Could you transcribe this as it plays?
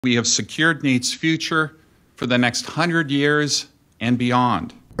We have secured NAIT's future for the next 100 years and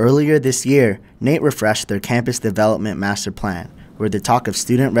beyond. Earlier this year, NAIT refreshed their campus development master plan, where the talk of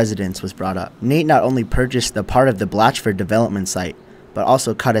student residence was brought up. NAIT not only purchased a part of the Blatchford development site, but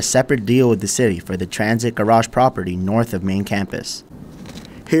also cut a separate deal with the city for the transit garage property north of main campus.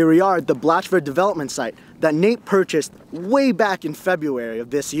 Here we are at the Blatchford development site that NAIT purchased way back in February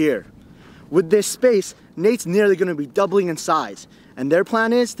of this year. With this space, NAIT's nearly going to be doubling in size, and their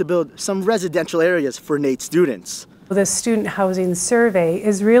plan is to build some residential areas for NAIT students. The student housing survey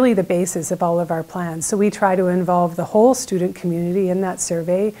is really the basis of all of our plans. So we try to involve the whole student community in that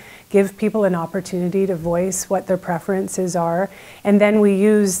survey, give people an opportunity to voice what their preferences are, and then we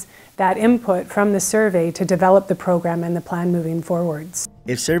use that input from the survey to develop the program and the plan moving forwards.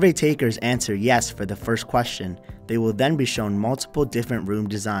 If survey takers answer yes for the first question, they will then be shown multiple different room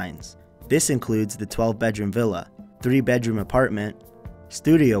designs. This includes the 12-bedroom villa, 3-bedroom apartment,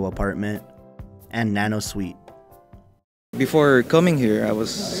 studio apartment, and nano suite. Before coming here, I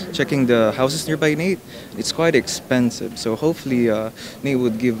was checking the houses nearby NAIT. It's quite expensive, so hopefully NAIT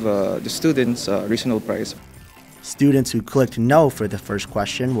would give the students a reasonable price. Students who clicked no for the first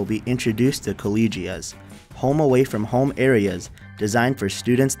question will be introduced to collegias, home away from home areas designed for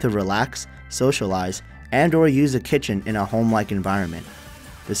students to relax, socialize, and/or use a kitchen in a home-like environment.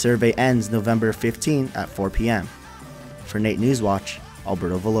 The survey ends November 15 at 4 p.m. For NAIT Newswatch,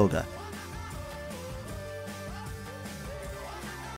 Alberto Valoga.